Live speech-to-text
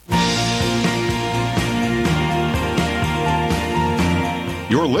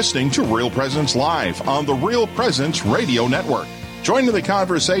You're listening to Real Presence Live on the Real Presence Radio Network. Join in the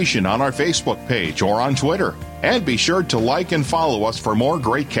conversation on our Facebook page or on Twitter. And be sure to like and follow us for more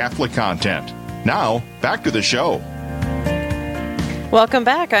great Catholic content. Now, back to the show. Welcome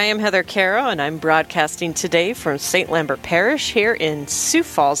back. I am Heather Caro, and I'm broadcasting today from St. Lambert Parish here in Sioux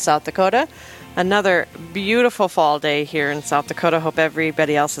Falls, South Dakota. Another beautiful fall day here in South Dakota. Hope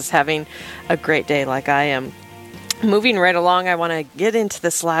everybody else is having a great day like I am. Moving right along, I want to get into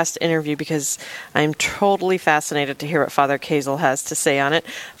this last interview because I'm totally fascinated to hear what Father Kazel has to say on it.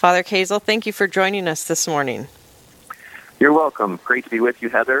 Father Kazel, thank you for joining us this morning. You're welcome. Great to be with you,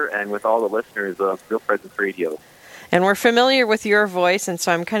 Heather, and with all the listeners of Real Presence Radio. And we're familiar with your voice, and so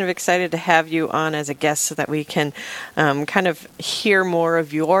I'm kind of excited to have you on as a guest so that we can kind of hear more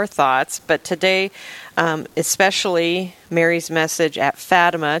of your thoughts. But today, especially Mary's message at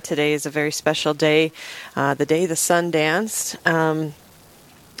Fatima, today is a very special day, the day the sun danced.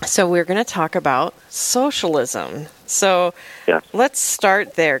 So we're going to talk about socialism. So Let's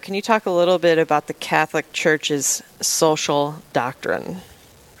start there. Can you talk a little bit about the Catholic Church's social doctrine?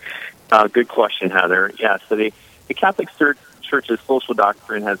 Good question, Heather. Yeah, so the Catholic Church's social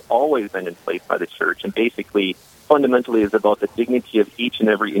doctrine has always been in place by the Church, and basically, fundamentally, is about the dignity of each and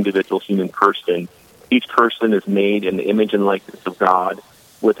every individual human person. Each person is made in the image and likeness of God,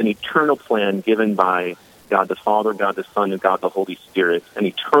 with an eternal plan given by God the Father, God the Son, and God the Holy Spirit, an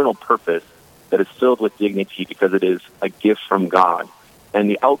eternal purpose that is filled with dignity because it is a gift from God. And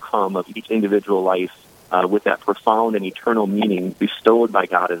the outcome of each individual life, with that profound and eternal meaning bestowed by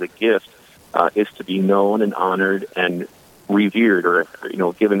God as a gift, is to be known and honored and revered, or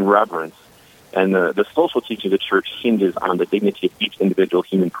given reverence. And the social teaching of the Church hinges on the dignity of each individual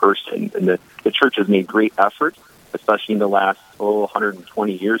human person. And the Church has made great effort, especially in the last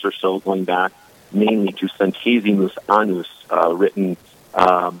 120 years or so, going back mainly to Centesimus Annus, written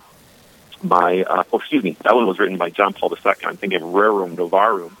that one was written by John Paul II. I'm thinking of Rerum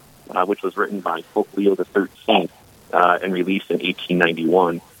Novarum, which was written by Pope Leo XIII and released in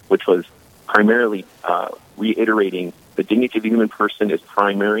 1891, which was primarily reiterating the dignity of the human person is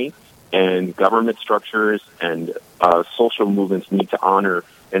primary, and government structures and social movements need to honor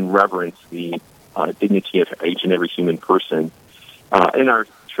and reverence the dignity of each and every human person. In our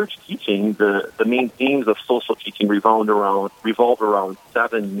Church teaching, the main themes of social teaching revolve around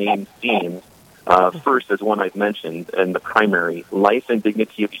 7 main themes. First is one I've mentioned, and the primary, life and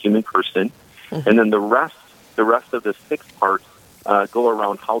dignity of the human person. And then the rest of the 6 parts go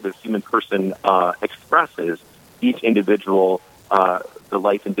around how the human person expresses each individual, the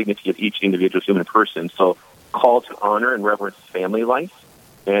life and dignity of each individual human person. So, call to honor and reverence family life,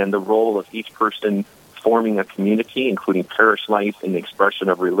 and the role of each person forming a community, including parish life and the expression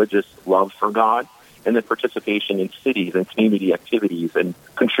of religious love for God, and then participation in cities and community activities and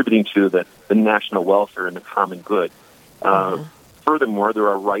contributing to the national welfare and the common good. Furthermore, there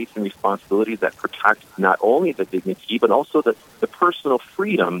are rights and responsibilities that protect not only the dignity, but also the personal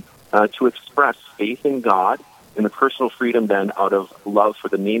freedom to express faith in God, and the personal freedom then out of love for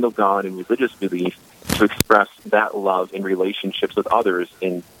the name of God and religious belief to express that love in relationships with others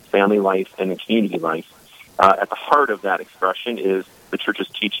in family life and in community life. At the heart of that expression is the Church's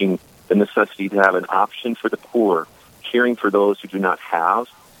teaching the necessity to have an option for the poor, caring for those who do not have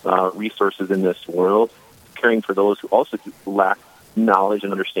resources in this world, caring for those who also lack knowledge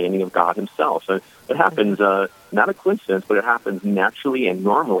and understanding of God himself. And it happens, not a coincidence, but it happens naturally and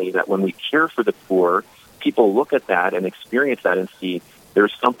normally that when we care for the poor, people look at that and experience that and see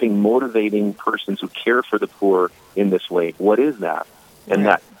there's something motivating persons who care for the poor in this way. What is that? And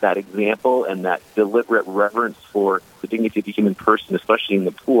that example and that deliberate reverence for the dignity of the human person, especially in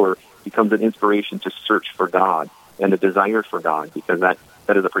the poor, becomes an inspiration to search for God and a desire for God, because that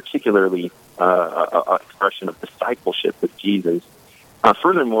is a particularly expression of discipleship with Jesus.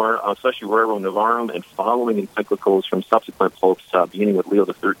 Furthermore, especially Rerum Novarum and following encyclicals from subsequent popes, beginning with Leo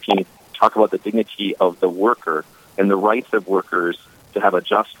XIII, talk about the dignity of the worker and the rights of workers to have a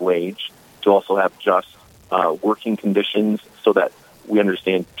just wage, to also have just working conditions, so that we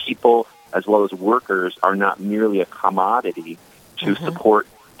understand people as well as workers are not merely a commodity to support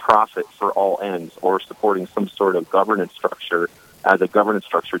profit for all ends, or supporting some sort of governance structure as a governance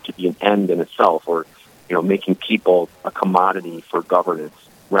structure to be an end in itself, or making people a commodity for governance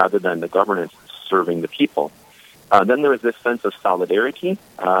rather than the governance serving the people. Then there is this sense of solidarity,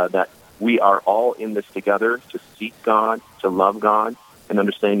 that we are all in this together to seek God, to love God, and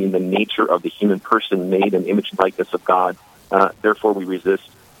understanding the nature of the human person made in image and likeness of God. Therefore, we resist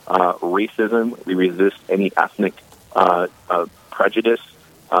racism. We resist any ethnic prejudice.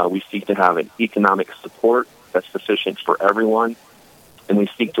 We seek to have an economic support that's sufficient for everyone. And we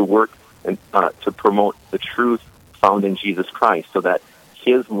seek to work and to promote the truth found in Jesus Christ, so that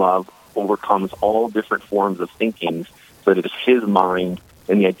his love overcomes all different forms of thinking, so that it is his mind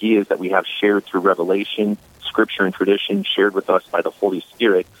and the ideas that we have shared through revelation, scripture, and tradition shared with us by the Holy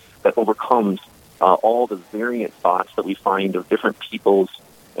Spirit that overcomes all the variant thoughts that we find of different peoples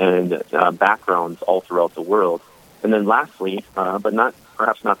and backgrounds all throughout the world. And then lastly, but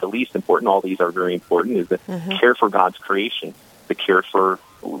perhaps not the least important, all these are very important, is the care for God's creation, the care for,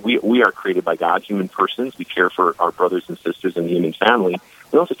 we are created by God, human persons. We care for our brothers and sisters in the human family.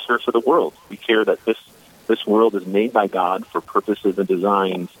 We also care for the world. We care that this world is made by God for purposes and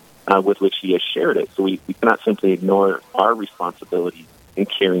designs with which he has shared it. So we cannot simply ignore our responsibility in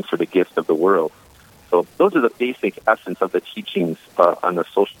caring for the gift of the world. So those are the basic essence of the teachings on the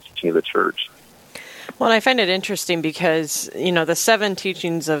social teaching of the church. Well, and I find it interesting because, the 7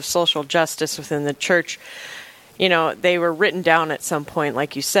 teachings of social justice within the church, they were written down at some point,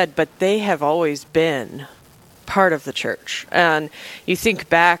 like you said, but they have always been part of the church. And you think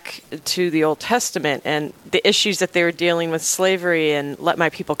back to the Old Testament and the issues that they were dealing with, slavery and let my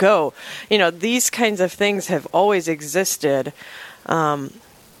people go. These kinds of things have always existed.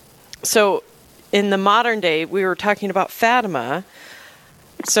 So in the modern day, we were talking about Fatima.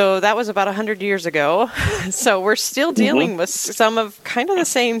 So that was about 100 years ago. So we're still dealing with some of kind of the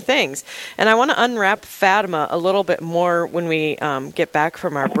same things. And I want to unwrap Fatima a little bit more when we get back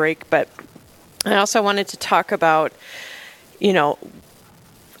from our break. But I also wanted to talk about,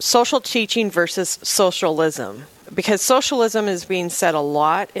 social teaching versus socialism. Because socialism is being said a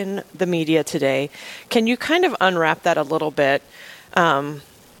lot in the media today. Can you kind of unwrap that a little bit?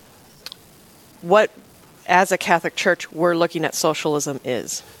 What, as a Catholic Church, we're looking at socialism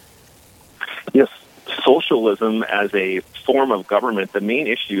is? Yes, socialism as a form of government, the main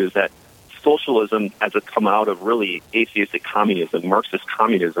issue is that socialism has come out of really atheistic communism, Marxist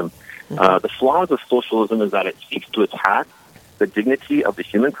communism. The flaws of socialism is that it seeks to attack the dignity of the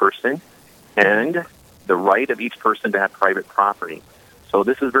human person and the right of each person to have private property. So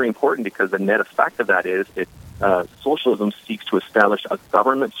this is very important because the net effect of that is socialism seeks to establish a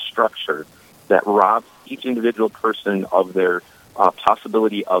government structure that robs each individual person of their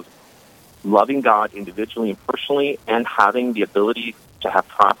possibility of loving God individually and personally and having the ability to have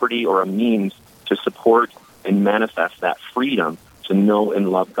property or a means to support and manifest that freedom to know and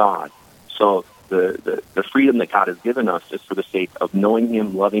love God. So the freedom that God has given us is for the sake of knowing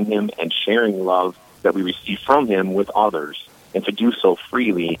him, loving him, and sharing love that we receive from him with others, and to do so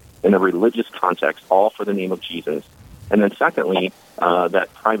freely in a religious context, all for the name of Jesus. And then secondly,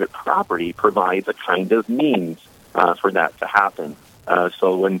 that private property provides a kind of means for that to happen.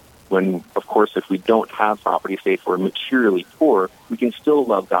 So when, of course, if we don't have property, say if we're materially poor, we can still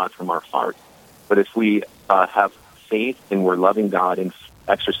love God from our heart. But if we have faith and we're loving God and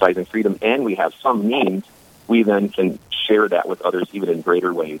exercising freedom and we have some means, we then can share that with others even in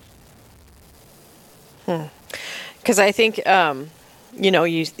greater ways. Because I think,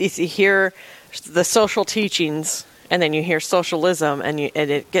 you hear the social teachings and then you hear socialism and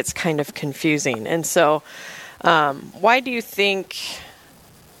it gets kind of confusing. And so why do you think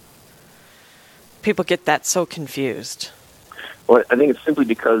people get that so confused? Well, I think it's simply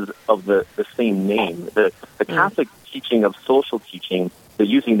because of the same name. The Catholic teaching of social teaching, they're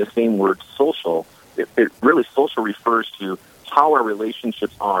using the same word social. It really, social refers to how our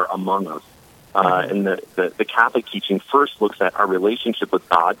relationships are among us. And the Catholic teaching first looks at our relationship with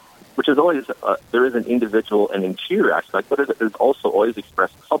God, which is always, there is an individual and interior aspect, but it is also always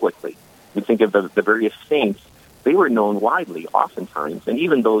expressed publicly. We think of the various saints, they were known widely, oftentimes, and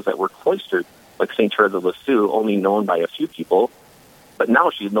even those that were cloistered, like St. Therese of Lisieux, only known by a few people, but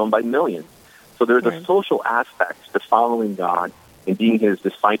now she's known by millions. So there's a social aspect to following God and being his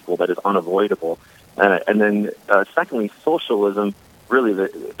disciple that is unavoidable. And then, secondly, socialism, really,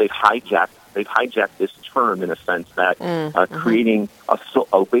 they've hijacked this term in a sense that creating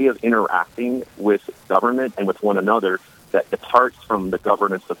a way of interacting with government and with one another that departs from the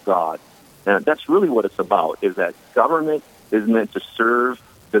governance of God. And that's really what it's about, is that government is meant to serve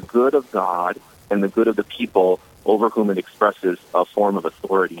the good of God and the good of the people over whom it expresses a form of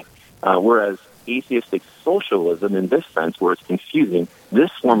authority. Whereas atheistic socialism, in this sense, where it's confusing,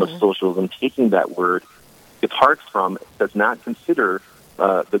 this form of socialism, taking that word, departs from, does not consider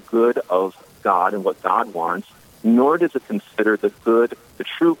the good of God and what God wants, nor does it consider the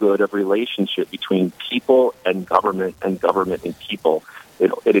true good of relationship between people and government and people.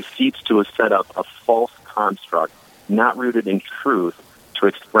 It seeks to set up a false construct, not rooted in truth, to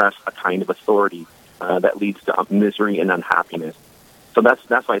express a kind of authority that leads to misery and unhappiness. So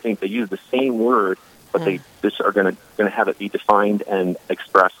that's why I think they use the same word but they just are going to have it be defined and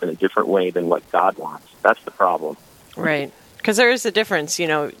expressed in a different way than what God wants. That's the problem. Right. Because there is a difference,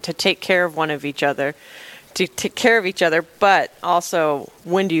 to take care of to take care of each other, but also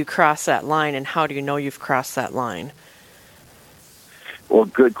when do you cross that line and how do you know you've crossed that line? Well,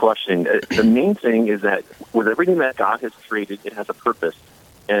 good question. The main thing is that with everything that God has created, it has a purpose.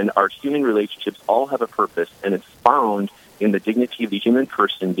 And our human relationships all have a purpose, and it's found in the dignity of the human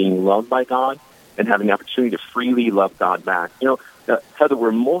person being loved by God and having the opportunity to freely love God back. Heather,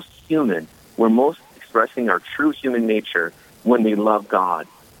 we're most human. We're most expressing our true human nature when we love God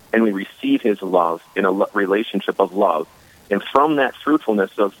and we receive His love in a relationship of love. And from that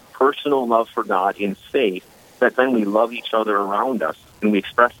fruitfulness of personal love for God in faith, that then we love each other around us and we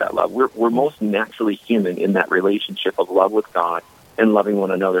express that love. We're most naturally human in that relationship of love with God and loving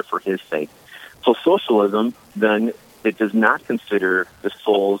one another for His sake. So socialism, then, it does not consider the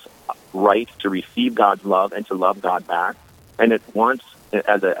soul's right to receive God's love and to love God back. And it wants,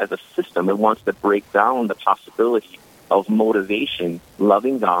 as a system, it wants to break down the possibility of motivation,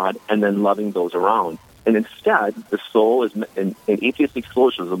 loving God, and then loving those around. And instead, the soul is, in atheistic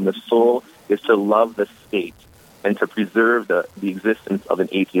socialism, the soul is to love the state and to preserve the existence of an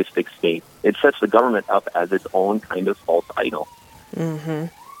atheistic state. It sets the government up as its own kind of false idol. Mm-hmm.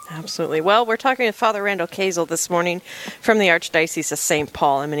 Absolutely. Well, we're talking with Father Randall Kazel this morning from the Archdiocese of St.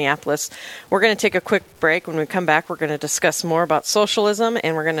 Paul in Minneapolis. We're going to take a quick break. When we come back, we're going to discuss more about socialism,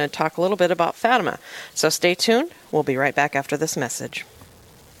 and we're going to talk a little bit about Fatima. So stay tuned. We'll be right back after this message.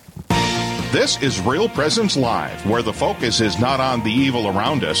 This is Real Presence Live, where the focus is not on the evil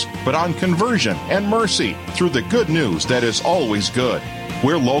around us, but on conversion and mercy through the good news that is always good.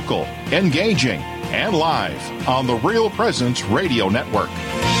 We're local, engaging, and live on the Real Presence Radio Network.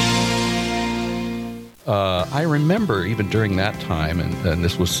 I remember even during that time, and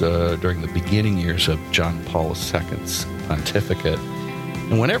this was during the beginning years of John Paul II's pontificate,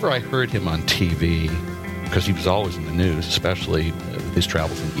 and whenever I heard him on TV, because he was always in the news, especially his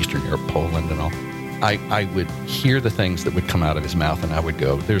travels in Eastern Europe, Poland and all, I would hear the things that would come out of his mouth, and I would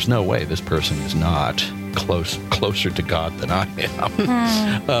go, there's no way this person is not closer to God than I am.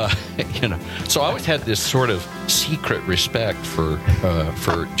 So I always had this sort of secret respect for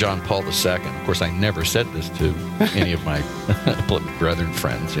John Paul II. Of course, I never said this to any of my brethren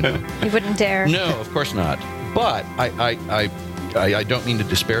friends. You wouldn't dare. No, of course not. But I don't mean to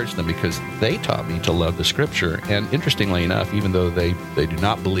disparage them, because they taught me to love the Scripture. And interestingly enough, even though they do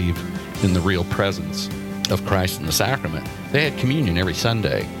not believe in the real presence of Christ in the sacrament, they had communion every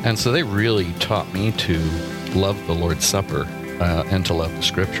Sunday. And so they really taught me to love the Lord's Supper and to love the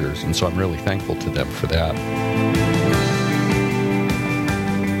Scriptures. And so I'm really thankful to them for that.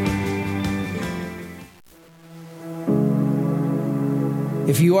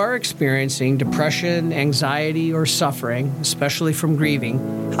 If you are experiencing depression, anxiety, or suffering, especially from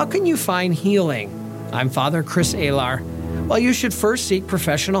grieving, how can you find healing? I'm Father Chris Alar. While you should first seek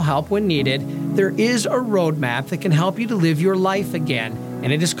professional help when needed, there is a roadmap that can help you to live your life again,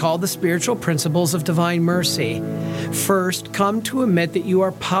 and it is called the Spiritual Principles of Divine Mercy. First, come to admit that you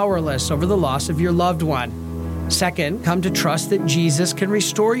are powerless over the loss of your loved one. Second, come to trust that Jesus can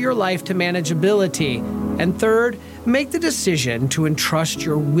restore your life to manageability. And third, make the decision to entrust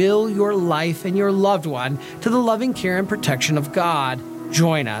your will, your life, and your loved one to the loving care and protection of God.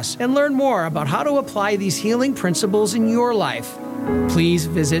 Join us and learn more about how to apply these healing principles in your life. Please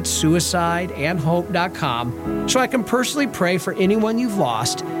visit suicideandhope.com so I can personally pray for anyone you've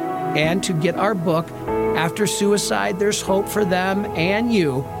lost, and to get our book, After Suicide, There's Hope for Them and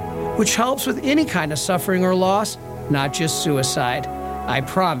You, which helps with any kind of suffering or loss, not just suicide. I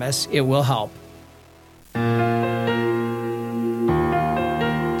promise it will help.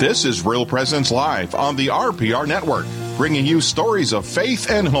 This is Real Presence Live on the RPR Network, bringing you stories of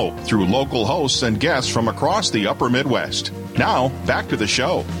faith and hope through local hosts and guests from across the upper Midwest. Now, back to the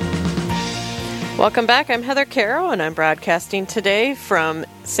show. Welcome back. I'm Heather Carroll, and I'm broadcasting today from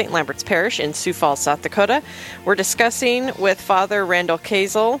St. Lambert's Parish in Sioux Falls, South Dakota. We're discussing with Father Randall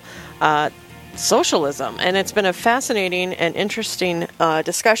Kazel socialism, and it's been a fascinating and interesting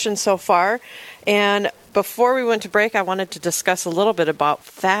discussion so far. And before we went to break, I wanted to discuss a little bit about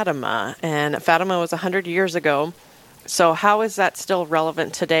Fatima, and Fatima was 100 years ago. So how is that still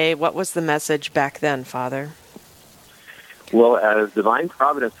relevant today? What was the message back then, Father? Well, as Divine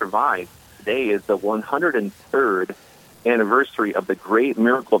Providence provides, today is the 103rd anniversary of the great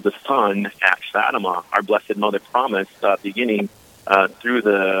miracle of the sun at Fatima. Our Blessed Mother promised, beginning through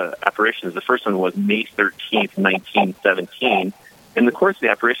the apparitions. The first one was May 13th, 1917. In the course of the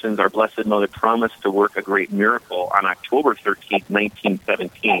apparitions, our Blessed Mother promised to work a great miracle on October 13th,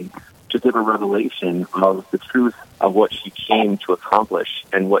 1917, to give a revelation of the truth of what she came to accomplish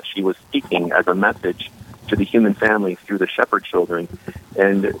and what she was speaking as a message to the human family through the shepherd children.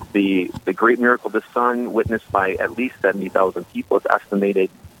 And the great miracle of the sun, witnessed by at least 70,000 people, it's estimated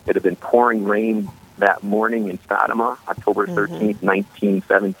it had been pouring rain that morning in Fatima, October 13th,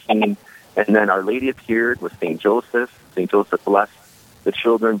 1917. And then Our Lady appeared with St. Joseph. St. Joseph blessed the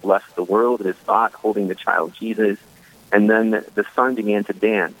children, blessed the world at his thought, holding the child Jesus. And then the sun began to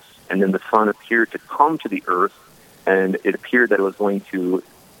dance. And then the sun appeared to come to the earth, and it appeared that it was going to,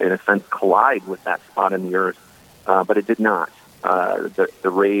 in a sense, collide with that spot in the earth, but it did not. The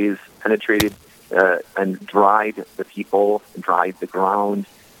rays penetrated and dried the people, dried the ground,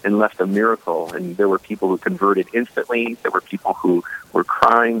 and left a miracle. And there were people who converted instantly. There were people who were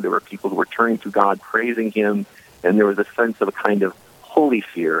crying. There were people who were turning to God, praising Him. And there was a sense of a kind of holy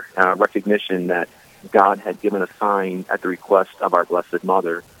fear, recognition that God had given a sign at the request of our Blessed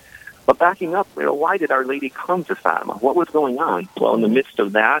Mother. But backing up, why did Our Lady come to Fatima? What was going on? Well, in the midst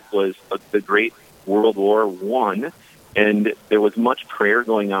of that was the Great World War I, and there was much prayer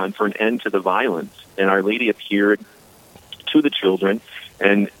going on for an end to the violence. And Our Lady appeared to the children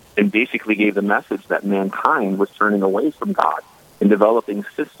and basically gave the message that mankind was turning away from God and developing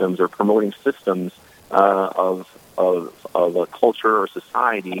systems or promoting systems of a culture or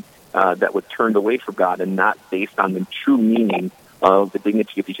society that would turn away from God and not based on the true meaning of the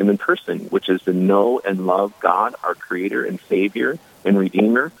dignity of the human person, which is to know and love God, our Creator and Savior and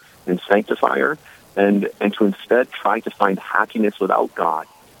Redeemer and Sanctifier, and to instead try to find happiness without God.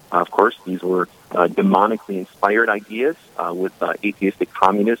 Of course, these were demonically inspired ideas with atheistic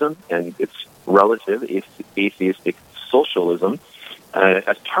communism and its relative atheistic socialism.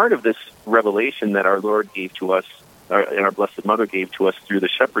 As part of this revelation that our Lord gave to us, and our Blessed Mother gave to us through the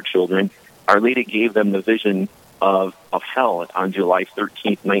shepherd children, Our Lady gave them the vision of hell on July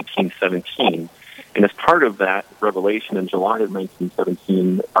 13th, 1917. And as part of that revelation in July of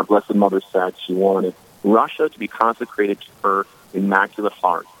 1917, our Blessed Mother said she wanted Russia to be consecrated to her Immaculate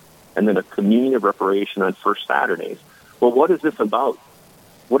Heart, and then a communion of reparation on first Saturdays. Well, what is this about?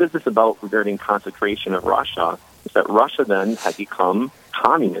 What is this about regarding consecration of Russia? Is that Russia then had become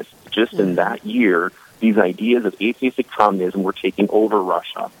communist. Just in that year, these ideas of atheistic communism were taking over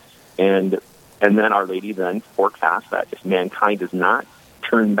Russia. And then Our Lady then forecast that if mankind does not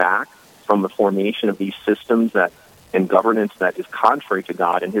turn back from the formation of these systems and governance that is contrary to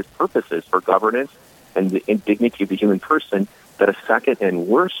God and His purposes for governance and the dignity of the human person, that a second and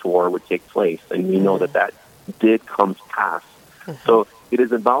worse war would take place. And we know that did come to pass. So it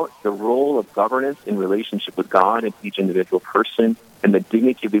is about the role of governance in relationship with God and each individual person and the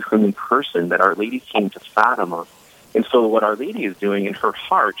dignity of the human person that Our Lady came to Fatima. And so what Our Lady is doing in her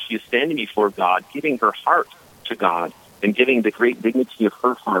heart, she is standing before God, giving her heart to God and giving the great dignity of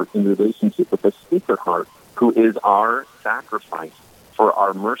her heart in relationship with the Sacred Heart, who is our sacrifice for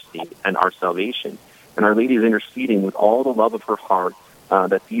our mercy and our salvation. And Our Lady is interceding with all the love of her heart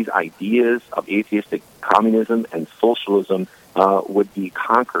that these ideas of atheistic communism and socialism would be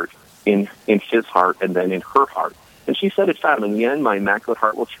conquered in His heart and then in her heart. And she said at Fatima, in the end, my Immaculate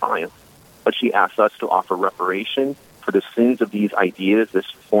Heart will triumph. But she asks us to offer reparation for the sins of these ideas, this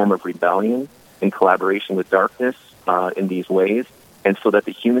form of rebellion, in collaboration with darkness in these ways, and so that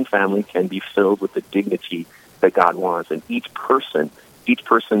the human family can be filled with the dignity that God wants. And each person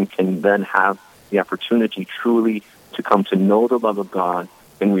can then have the opportunity truly to come to know the love of God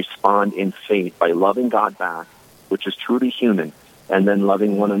and respond in faith by loving God back, which is truly human, and then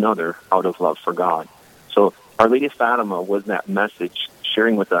loving one another out of love for God. So Our Lady of Fatima was that message,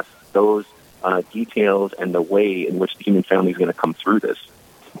 sharing with us those details and the way in which the human family is going to come through this.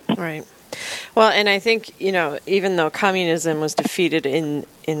 Right. Well, and I think, even though communism was defeated in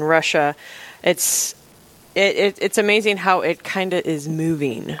Russia, it's amazing how it kind of is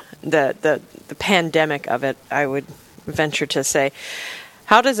moving, the pandemic of it, I would venture to say.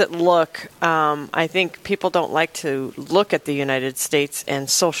 How does it look? I think people don't like to look at the United States and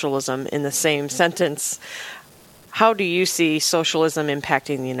socialism in the same sentence. How do you see socialism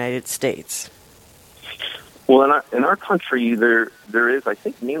impacting the United States? Well, in our country, there is, I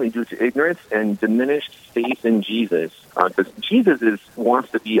think, mainly due to ignorance and diminished faith in Jesus. Because Jesus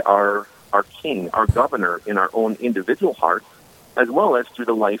wants to be our king, our governor in our own individual heart, as well as through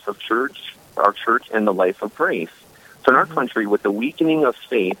the life of our church and the life of grace. So in our country, with the weakening of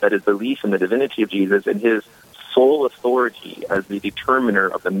faith, that is belief in the divinity of Jesus and His sole authority as the determiner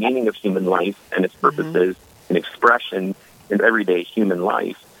of the meaning of human life and its purposes and expression in everyday human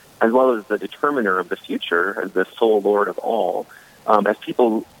life, as well as the determiner of the future as the sole Lord of all, as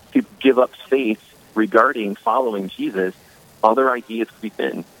people give up faith regarding following Jesus, other ideas creep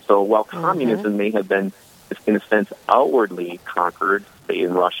in. So while communism may have been, in a sense, outwardly conquered, say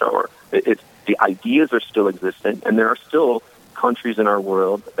in Russia, or the ideas are still existent, and there are still countries in our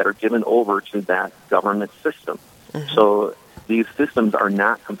world that are given over to that government system. So these systems are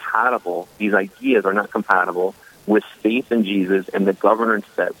not compatible, these ideas are not compatible with faith in Jesus and the governance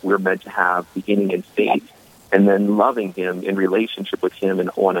that we're meant to have, beginning in faith and then loving him in relationship with him and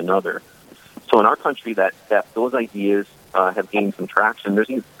one another. So in our country, that those ideas have gained some traction. There's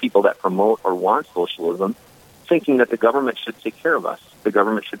even people that promote or want socialism, thinking that the government should take care of us. The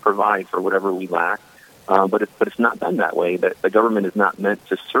government should provide for whatever we lack. But it's not done that way. That the government is not meant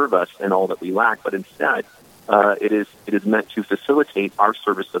to serve us in all that we lack, but instead it is meant to facilitate our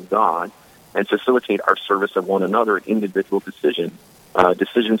service of God and facilitate our service of one another in individual decisions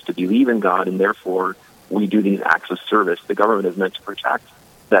to believe in God, and therefore we do these acts of service. The government is meant to protect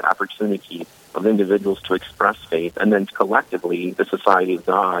that opportunity of individuals to express faith, and then collectively the society of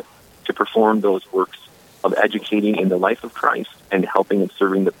God to perform those works of educating in the life of Christ and helping and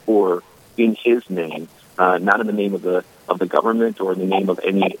serving the poor in his name, not in the name of the government or in the name of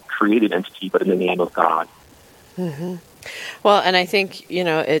any created entity, but in the name of God. Well, and I think,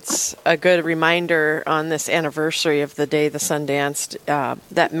 it's a good reminder on this anniversary of the day the sun danced,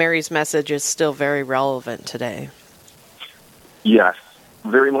 that Mary's message is still very relevant today. Yes,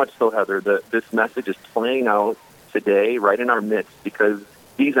 very much so, Heather. This message is playing out today right in our midst, because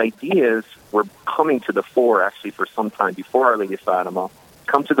these ideas were coming to the fore actually for some time before Our Lady of Fatima,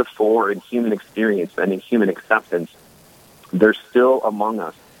 come to the fore in human experience and in human acceptance. They're still among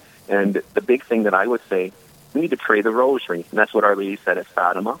us. And the big thing that I would say, we need to pray the rosary. And that's what Our Lady said at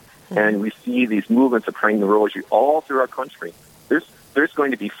Fatima. And we see these movements of praying the rosary all through our country. There's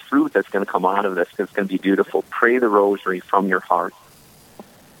going to be fruit that's going to come out of this. It's going to be beautiful. Pray the rosary from your heart.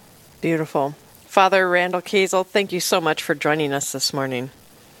 Beautiful. Father Randall Kazel, thank you so much for joining us this morning.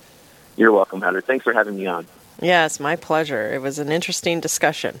 You're welcome, Heather. Thanks for having me on. Yes, my pleasure. It was an interesting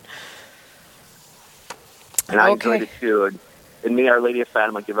discussion. And I enjoyed it too. And may Our Lady of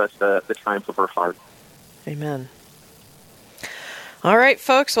Fatima give us the triumph of her heart. Amen. All right,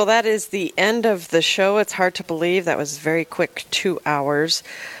 folks. Well, that is the end of the show. It's hard to believe. That was a very quick 2 hours.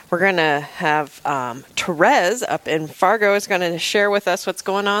 We're going to have Therese up in Fargo is going to share with us what's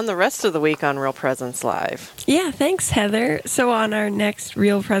going on the rest of the week on Real Presence Live. Yeah, thanks, Heather. So on our next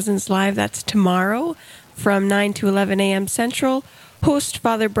Real Presence Live, that's tomorrow from 9 to 11 a.m. Central, host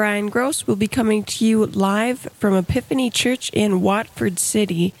Father Brian Gross will be coming to you live from Epiphany Church in Watford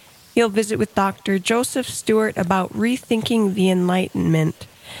City. He'll visit with Dr. Joseph Stewart about rethinking the Enlightenment.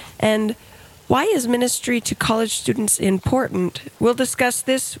 And why is ministry to college students important? We'll discuss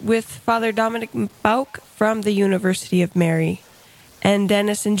this with Father Dominic Bauk from the University of Mary. And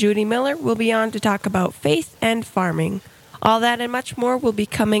Dennis and Judy Miller will be on to talk about faith and farming. All that and much more will be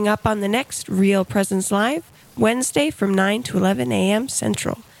coming up on the next Real Presence Live, Wednesday from 9 to 11 a.m.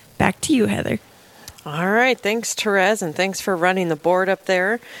 Central. Back to you, Heather. All right. Thanks, Therese, and thanks for running the board up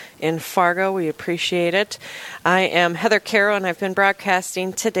there in Fargo. We appreciate it. I am Heather Carroll, and I've been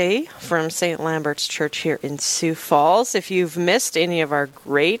broadcasting today from St. Lambert's Church here in Sioux Falls. If you've missed any of our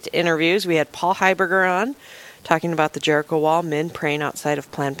great interviews, we had Paul Heiberger on talking about the Jericho Wall, men praying outside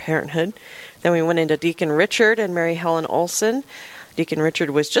of Planned Parenthood. Then we went into Deacon Richard and Mary Helen Olson. Deacon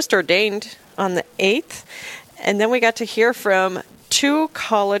Richard was just ordained on the 8th. And then we got to hear from 2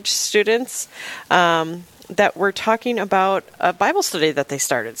 college students that were talking about a Bible study that they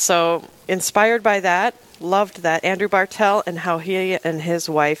started. So inspired by that, loved that. Andrew Bartell and how he and his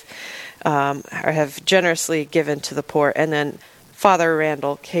wife have generously given to the poor. And then Father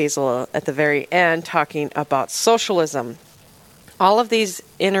Randall Kazel at the very end talking about socialism. All of these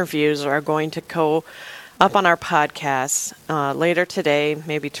interviews are going to go up on our podcast later today,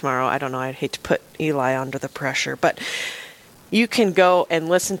 maybe tomorrow. I don't know. I'd hate to put Eli under the pressure, but you can go and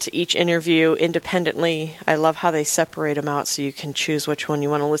listen to each interview independently. I love how they separate them out so you can choose which one you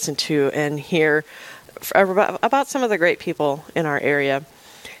want to listen to and hear about some of the great people in our area.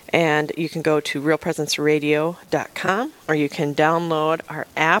 And you can go to realpresenceradio.com, or you can download our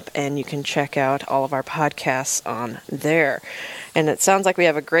app and you can check out all of our podcasts on there. And it sounds like we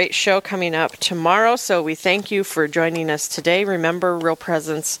have a great show coming up tomorrow, so we thank you for joining us today. Remember, Real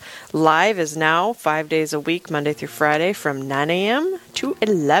Presence Live is now 5 days a week, Monday through Friday, from 9 a.m. to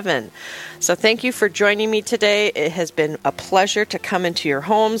 11. So thank you for joining me today. It has been a pleasure to come into your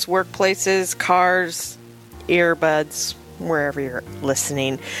homes, workplaces, cars, earbuds, wherever you're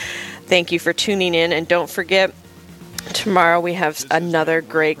listening. Thank you for tuning in, and don't forget, tomorrow we have another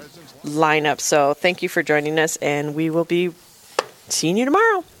great lineup. So thank you for joining us, and we will be seeing you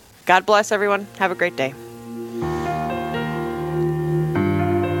tomorrow. God bless everyone. Have a great day.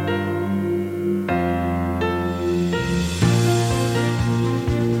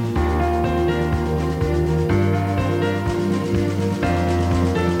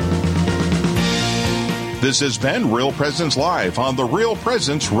 This has been Real Presence Live on the Real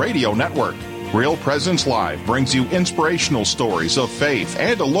Presence Radio Network. Real Presence Live brings you inspirational stories of faith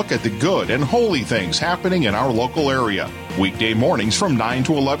and a look at the good and holy things happening in our local area. Weekday mornings from 9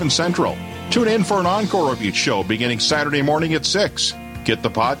 to 11 Central. Tune in for an encore of each show beginning Saturday morning at 6. Get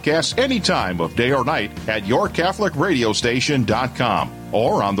the podcast any time of day or night at yourcatholicradiostation.com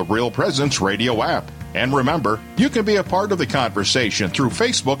or on the Real Presence Radio app. And remember, you can be a part of the conversation through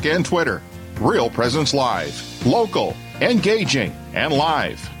Facebook and Twitter. Real Presence Live. Local, engaging, and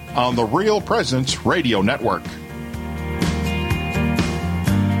live on the Real Presence Radio Network.